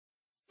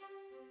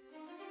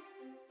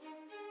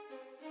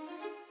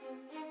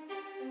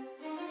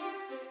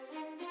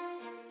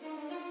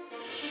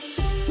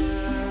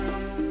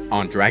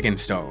On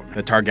Dragonstone,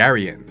 the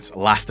Targaryens,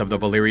 last of the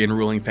Valyrian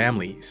ruling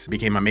families,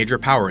 became a major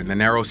power in the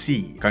Narrow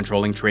Sea,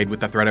 controlling trade with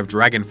the threat of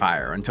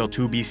dragonfire until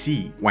 2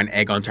 BC, when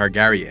Aegon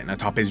Targaryen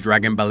atop his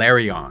dragon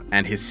Balerion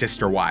and his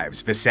sister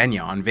wives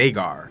Visenya on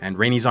Vhagar and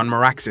Rhaenys on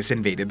Meraxes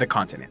invaded the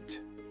continent.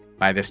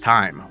 By this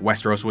time,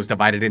 Westeros was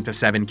divided into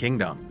 7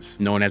 kingdoms,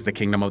 known as the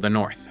Kingdom of the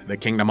North, the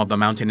Kingdom of the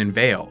Mountain and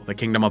Vale, the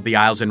Kingdom of the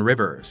Isles and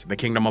Rivers, the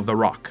Kingdom of the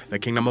Rock, the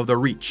Kingdom of the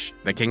Reach,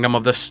 the Kingdom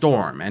of the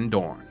Storm and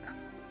Dorne.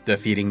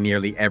 Defeating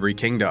nearly every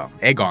kingdom,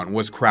 Aegon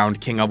was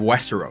crowned King of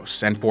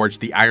Westeros and forged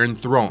the Iron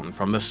Throne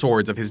from the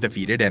swords of his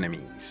defeated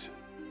enemies.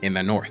 In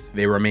the north,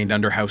 they remained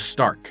under House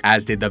Stark,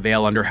 as did the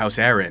Vale under House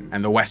Arryn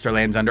and the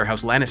Westerlands under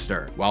House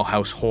Lannister, while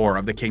House Hoare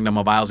of the Kingdom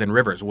of Isles and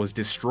Rivers was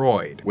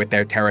destroyed, with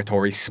their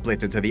territories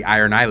split into the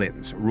Iron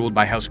Islands, ruled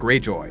by House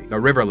Greyjoy, the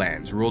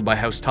Riverlands, ruled by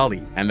House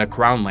Tully, and the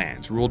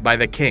Crownlands, ruled by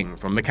the King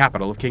from the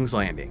capital of King's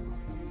Landing.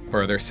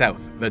 Further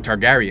south, the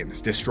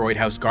Targaryens destroyed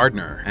House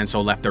Gardner, and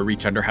so left a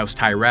reach under House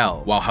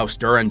Tyrell, while House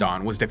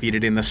Durrandon was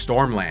defeated in the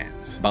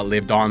Stormlands, but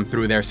lived on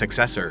through their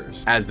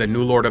successors, as the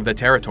new lord of the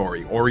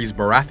territory, Orys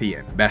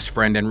Baratheon, best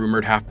friend and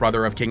rumored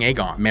half-brother of King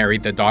Aegon,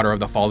 married the daughter of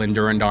the fallen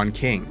Durrandon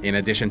king, in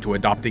addition to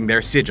adopting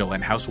their sigil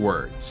and house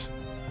words.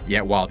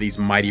 Yet while these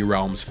mighty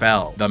realms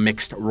fell, the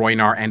mixed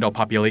Rhoynar-Andal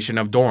population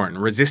of Dorne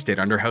resisted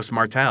under House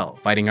Martell,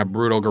 fighting a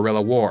brutal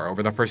guerrilla war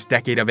over the first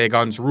decade of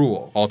Aegon's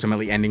rule,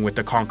 ultimately ending with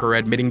the conqueror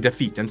admitting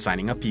defeat and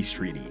signing a peace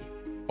treaty.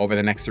 Over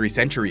the next 3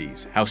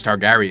 centuries, House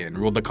Targaryen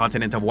ruled the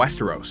continent of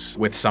Westeros,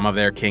 with some of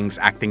their kings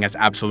acting as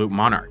absolute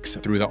monarchs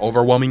through the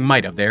overwhelming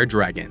might of their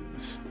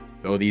dragons.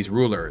 Though these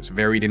rulers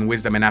varied in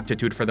wisdom and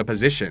aptitude for the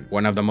position,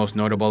 one of the most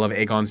notable of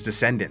Aegon's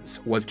descendants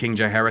was King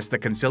Jaehaerys the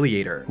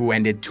Conciliator, who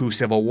ended 2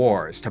 civil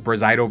wars to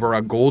preside over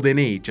a golden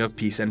age of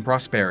peace and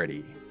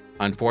prosperity.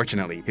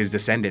 Unfortunately, his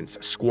descendants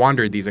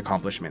squandered these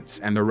accomplishments,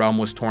 and the realm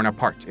was torn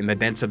apart in the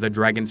dents of the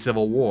Dragon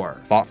Civil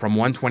War, fought from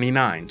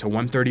 129 to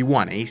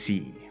 131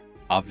 AC.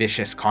 A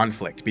vicious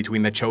conflict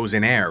between the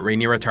chosen heir,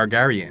 Rhaenyra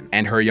Targaryen,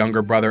 and her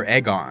younger brother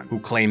Aegon, who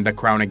claimed the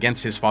crown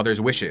against his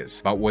father's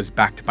wishes, but was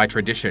backed by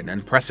tradition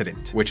and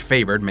precedent, which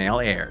favored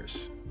male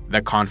heirs.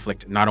 The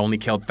conflict not only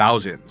killed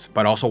thousands,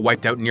 but also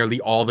wiped out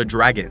nearly all the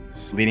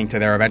dragons, leading to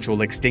their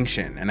eventual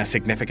extinction and a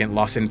significant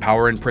loss in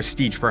power and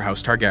prestige for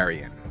House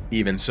Targaryen.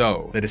 Even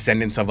so, the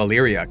descendants of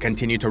Valyria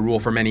continued to rule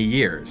for many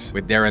years,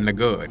 with Daeron the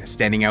Good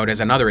standing out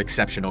as another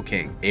exceptional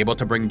king, able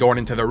to bring Dorne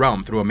into the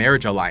realm through a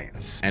marriage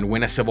alliance, and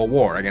win a civil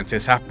war against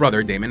his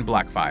half-brother Daemon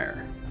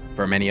Blackfyre.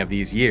 For many of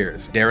these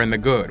years, Daeron the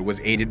Good was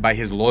aided by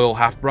his loyal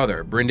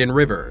half-brother Brynden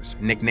Rivers,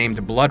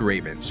 nicknamed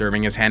Bloodraven,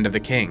 serving as Hand of the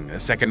King, the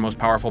second most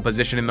powerful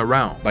position in the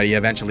realm, but he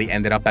eventually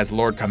ended up as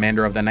Lord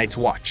Commander of the Night's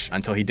Watch,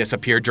 until he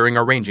disappeared during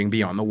a ranging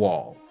beyond the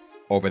wall.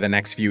 Over the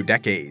next few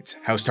decades,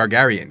 House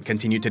Targaryen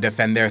continued to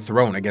defend their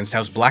throne against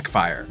House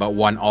Blackfyre, but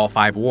won all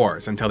 5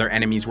 wars until their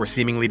enemies were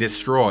seemingly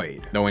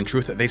destroyed, though in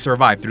truth they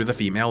survived through the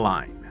female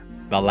line.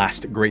 The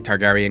last great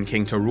Targaryen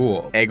king to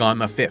rule,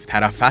 Aegon V,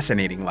 had a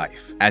fascinating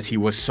life. As he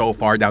was so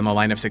far down the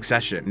line of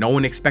succession, no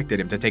one expected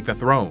him to take the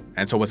throne,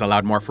 and so was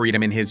allowed more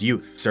freedom in his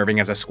youth, serving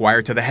as a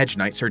squire to the hedge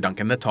knight Sir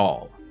Duncan the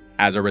Tall.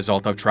 As a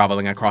result of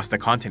traveling across the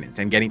continent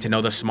and getting to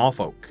know the small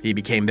folk, he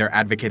became their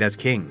advocate as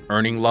king,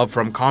 earning love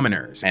from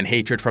commoners and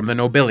hatred from the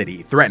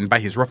nobility threatened by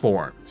his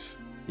reforms.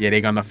 Yet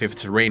Aegon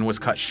V's reign was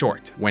cut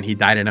short when he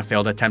died in a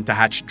failed attempt to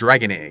hatch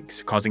dragon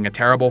eggs, causing a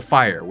terrible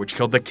fire which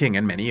killed the king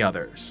and many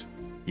others.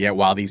 Yet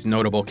while these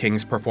notable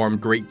kings performed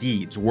great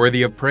deeds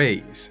worthy of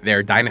praise,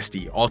 their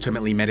dynasty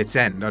ultimately met its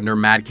end under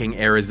Mad King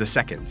Aerys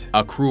II,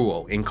 a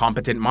cruel,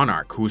 incompetent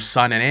monarch whose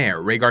son and heir,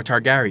 Rhaegar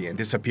Targaryen,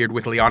 disappeared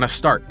with Lyanna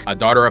Stark, a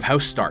daughter of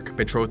House Stark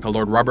betrothed to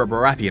Lord Robert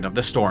Baratheon of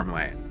the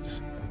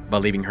Stormlands.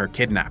 Believing her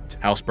kidnapped,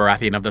 House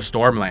Baratheon of the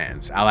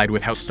Stormlands allied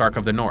with House Stark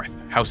of the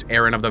North, House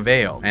Arryn of the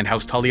Vale, and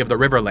House Tully of the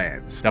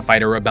Riverlands to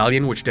fight a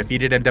rebellion which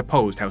defeated and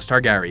deposed House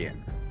Targaryen.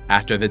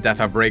 After the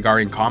death of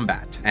Rhaegar in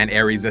combat, and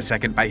Aerys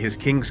II by his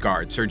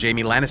Kingsguard, Sir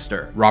Jaime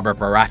Lannister, Robert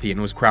Baratheon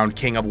was crowned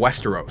King of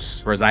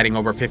Westeros, presiding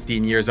over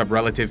 15 years of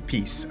relative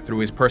peace through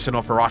his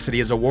personal ferocity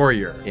as a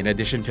warrior, in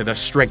addition to the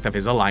strength of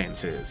his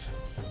alliances.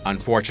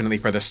 Unfortunately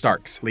for the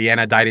Starks,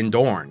 Lyanna died in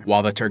Dorne,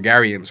 while the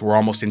Targaryens were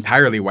almost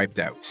entirely wiped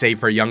out, save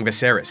for young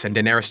Viserys and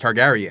Daenerys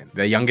Targaryen,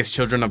 the youngest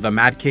children of the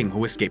Mad King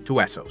who escaped to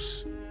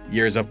Essos.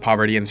 Years of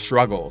poverty and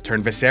struggle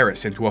turned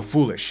Viserys into a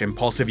foolish,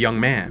 impulsive young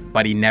man,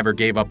 but he never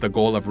gave up the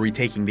goal of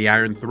retaking the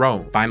Iron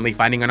Throne, finally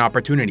finding an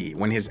opportunity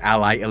when his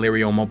ally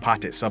Illyrio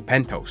Mopatis of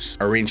Pentos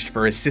arranged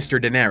for his sister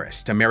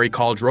Daenerys to marry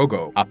Khal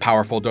Drogo, a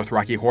powerful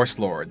Dothraki horse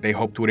lord they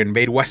hoped would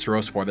invade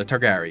Westeros for the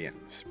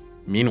Targaryens.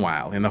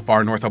 Meanwhile, in the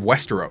far north of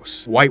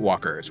Westeros, White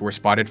Walkers were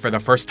spotted for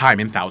the first time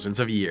in thousands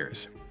of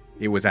years.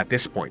 It was at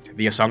this point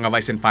the A Song of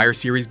Ice and Fire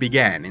series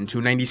began in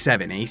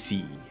 297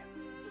 AC.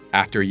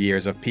 After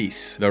years of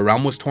peace, the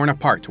realm was torn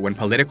apart when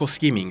political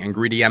scheming and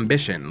greedy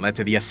ambition led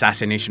to the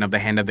assassination of the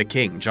Hand of the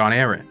King, Jon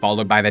Arryn,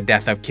 followed by the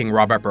death of King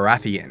Robert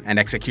Baratheon and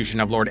execution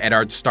of Lord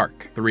Eddard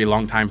Stark, 3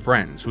 longtime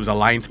friends whose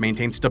alliance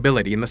maintained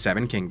stability in the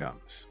 7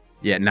 kingdoms.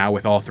 Yet now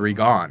with all three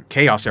gone,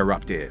 chaos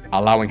erupted,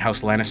 allowing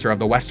House Lannister of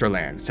the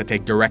Westerlands to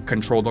take direct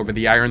control over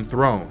the Iron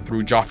Throne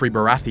through Joffrey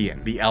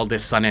Baratheon, the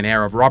eldest son and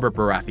heir of Robert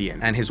Baratheon,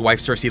 and his wife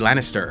Cersei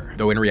Lannister,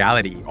 though in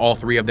reality, all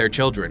three of their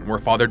children were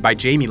fathered by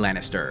Jaime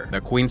Lannister, the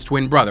Queen's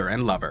twin brother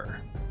and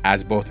lover.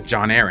 As both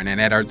Jon Arryn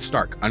and Eddard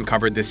Stark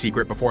uncovered this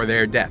secret before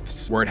their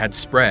deaths, word had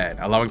spread,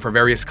 allowing for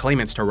various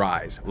claimants to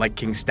rise, like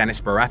King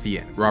Stannis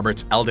Baratheon,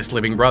 Robert's eldest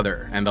living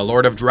brother, and the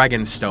Lord of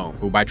Dragonstone,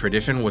 who by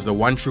tradition was the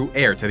one true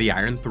heir to the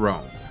Iron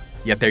Throne.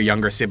 Yet their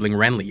younger sibling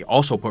Renly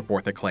also put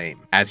forth a claim,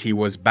 as he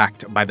was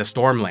backed by the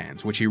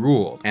Stormlands which he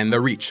ruled, and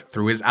the Reach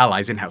through his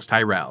allies in House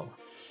Tyrell.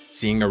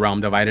 Seeing the realm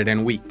divided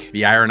and weak,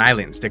 the Iron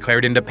Islands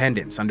declared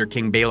independence under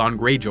King Balon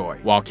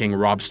Greyjoy, while King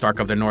Robb Stark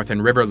of the North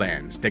and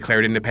Riverlands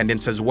declared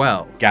independence as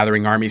well,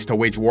 gathering armies to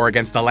wage war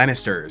against the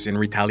Lannisters in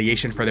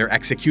retaliation for their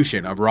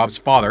execution of Robb's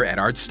father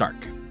Eddard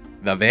Stark.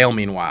 The Vale,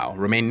 meanwhile,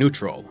 remained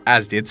neutral,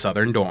 as did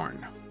Southern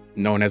Dorne.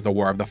 Known as the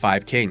War of the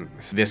Five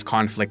Kings, this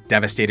conflict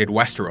devastated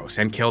Westeros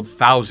and killed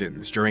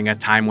thousands during a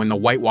time when the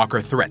White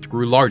Walker threat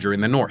grew larger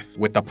in the north,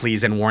 with the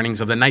pleas and warnings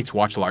of the Night's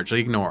Watch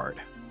largely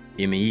ignored.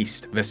 In the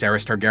east,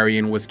 Viserys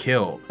Targaryen was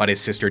killed, but his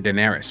sister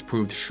Daenerys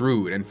proved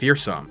shrewd and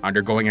fearsome,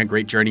 undergoing a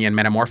great journey and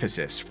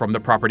metamorphosis from the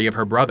property of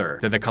her brother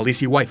to the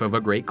Khaleesi wife of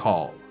a great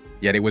Khal.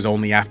 Yet it was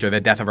only after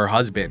the death of her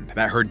husband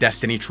that her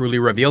destiny truly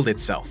revealed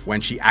itself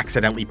when she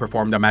accidentally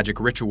performed a magic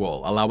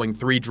ritual allowing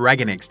 3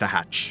 dragon eggs to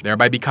hatch,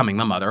 thereby becoming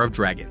the mother of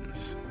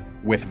dragons.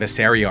 With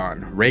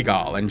Viserion,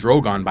 Rhaegal, and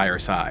Drogon by her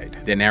side,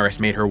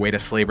 Daenerys made her way to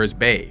Slaver's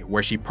Bay,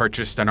 where she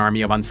purchased an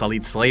army of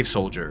unsullied slave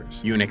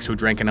soldiers, eunuchs who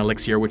drank an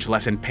elixir which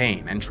lessened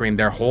pain and trained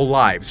their whole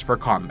lives for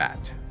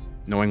combat.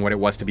 Knowing what it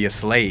was to be a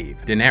slave,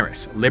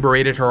 Daenerys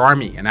liberated her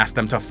army and asked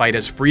them to fight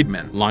as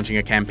freedmen, launching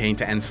a campaign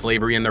to end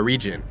slavery in the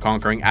region,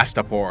 conquering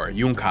Astapor,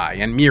 Yunkai,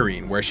 and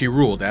Meereen, where she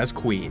ruled as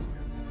queen.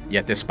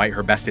 Yet despite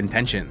her best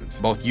intentions,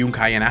 both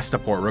Yunkai and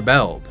Astapor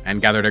rebelled,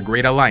 and gathered a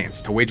great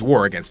alliance to wage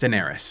war against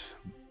Daenerys.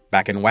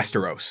 Back in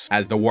Westeros,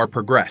 as the war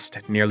progressed,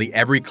 nearly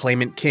every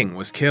claimant king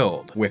was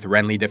killed, with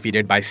Renly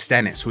defeated by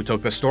Stannis, who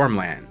took the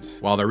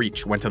Stormlands, while the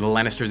Reach went to the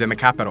Lannisters in the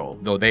capital,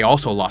 though they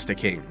also lost a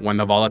king when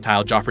the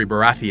volatile Joffrey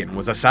Baratheon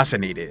was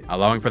assassinated,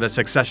 allowing for the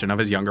succession of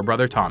his younger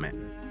brother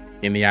Tommen.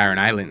 In the Iron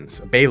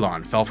Islands,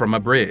 Balon fell from a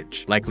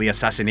bridge, likely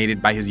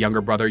assassinated by his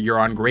younger brother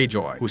Euron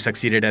Greyjoy, who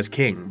succeeded as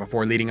king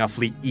before leading a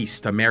fleet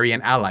east to marry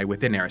and ally with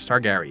Daenerys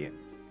Targaryen.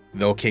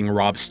 Though King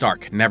Robb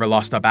Stark never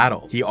lost a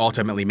battle, he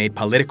ultimately made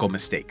political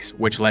mistakes,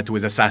 which led to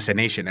his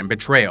assassination and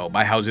betrayal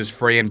by houses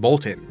Frey and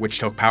Bolton, which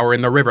took power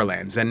in the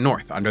Riverlands and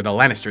North under the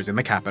Lannisters in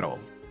the capital.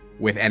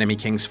 With enemy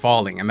kings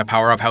falling and the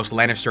power of House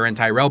Lannister and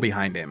Tyrell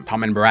behind him,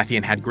 Tommen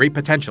Baratheon had great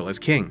potential as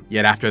king.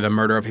 Yet after the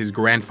murder of his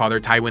grandfather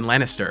Tywin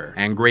Lannister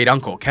and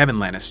great-uncle Kevan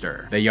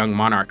Lannister, the young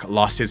monarch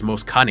lost his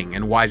most cunning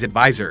and wise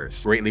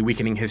advisors, greatly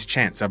weakening his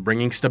chance of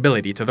bringing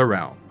stability to the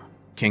realm.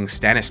 King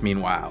Stannis,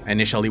 meanwhile,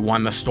 initially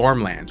won the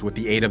Stormlands with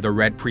the aid of the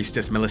Red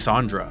Priestess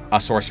Melisandre, a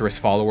sorceress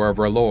follower of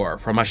R'hllor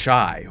from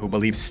Asshai who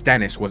believed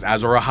Stannis was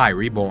Azor Ahai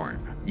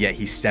reborn. Yet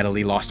he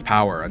steadily lost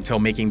power until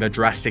making the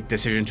drastic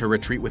decision to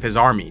retreat with his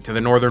army to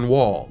the Northern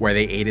Wall, where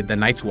they aided the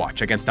Night's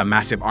Watch against a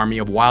massive army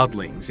of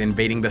wildlings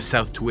invading the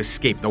south to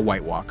escape the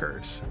White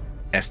Walkers.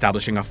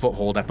 Establishing a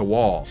foothold at the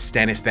Wall,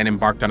 Stannis then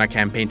embarked on a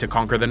campaign to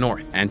conquer the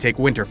North and take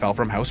Winterfell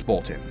from House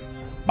Bolton.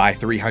 By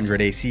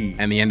 300 AC,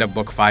 and the end of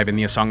Book 5 in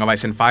the A Song of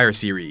Ice and Fire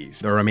series,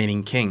 the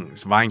remaining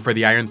kings vying for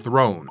the Iron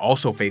Throne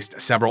also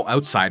faced several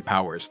outside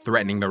powers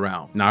threatening the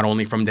realm, not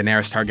only from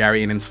Daenerys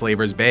Targaryen in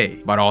Slaver's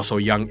Bay, but also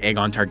young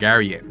Aegon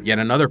Targaryen, yet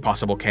another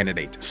possible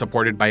candidate,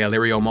 supported by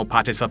Illyrio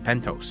Mopatis of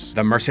Pentos,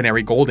 the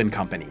mercenary Golden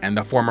Company, and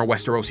the former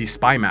Westerosi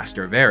spy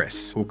master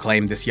Varys, who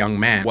claimed this young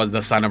man was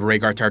the son of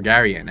Rhaegar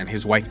Targaryen and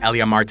his wife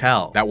Elia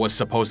Martell, that was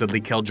supposedly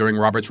killed during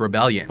Robert's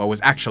rebellion, but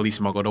was actually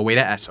smuggled away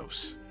to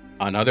Essos.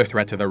 Another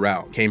threat to the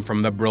realm came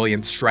from the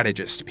brilliant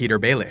strategist Petyr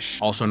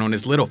Baelish, also known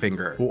as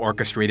Littlefinger, who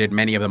orchestrated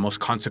many of the most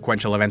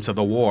consequential events of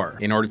the war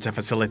in order to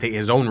facilitate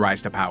his own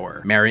rise to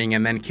power, marrying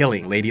and then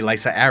killing Lady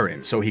Lysa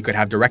Arryn so he could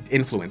have direct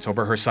influence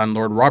over her son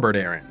Lord Robert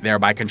Arryn,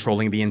 thereby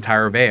controlling the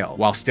entire Vale,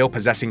 while still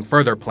possessing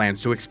further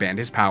plans to expand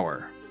his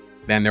power.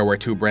 Then there were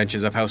 2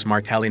 branches of House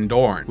Martell in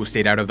Dorne who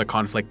stayed out of the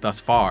conflict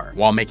thus far,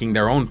 while making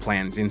their own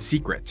plans in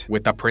secret,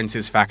 with the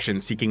prince's faction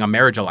seeking a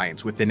marriage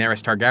alliance with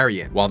Daenerys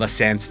Targaryen, while the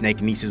Sand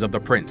Snake nieces of the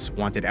prince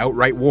wanted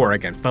outright war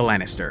against the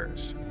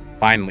Lannisters.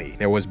 Finally,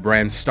 there was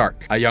Bran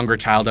Stark, a younger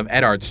child of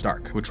Eddard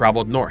Stark, who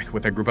traveled north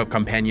with a group of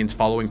companions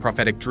following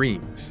prophetic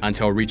dreams,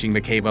 until reaching the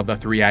Cave of the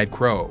Three-Eyed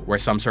Crow, where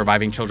some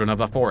surviving children of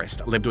the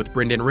forest lived with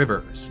Brynden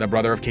Rivers, the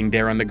brother of King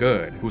Daeron the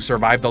Good, who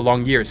survived the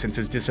long years since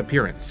his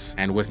disappearance,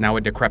 and was now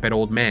a decrepit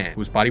old man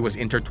whose body was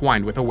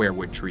intertwined with a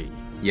weirwood tree.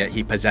 Yet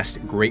he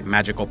possessed great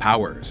magical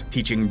powers,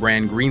 teaching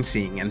Bran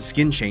green-seeing and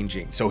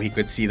skin-changing, so he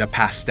could see the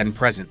past and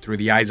present through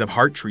the eyes of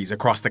heart trees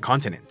across the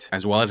continent,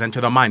 as well as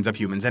enter the minds of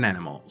humans and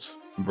animals.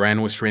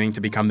 Bran was training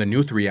to become the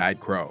new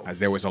Three-Eyed Crow, as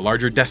there was a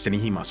larger destiny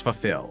he must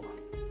fulfill.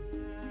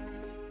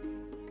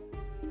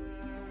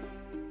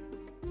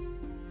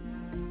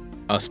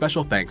 A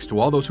special thanks to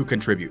all those who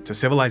contribute to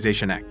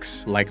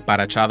CivilizationEx, like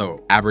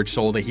Barachado, Average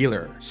Soul the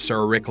Healer,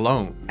 Sir Rick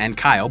Lone, and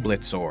Kyle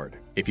Blitzsword.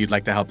 If you'd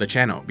like to help the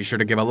channel, be sure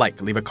to give a like,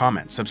 leave a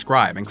comment,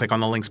 subscribe, and click on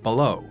the links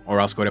below,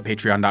 or else go to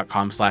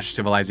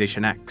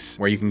patreon.com/CivilizationEx,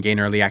 where you can gain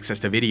early access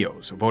to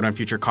videos, vote on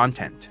future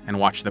content, and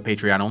watch the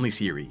Patreon-only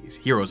series,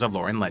 Heroes of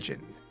Lore and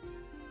Legend.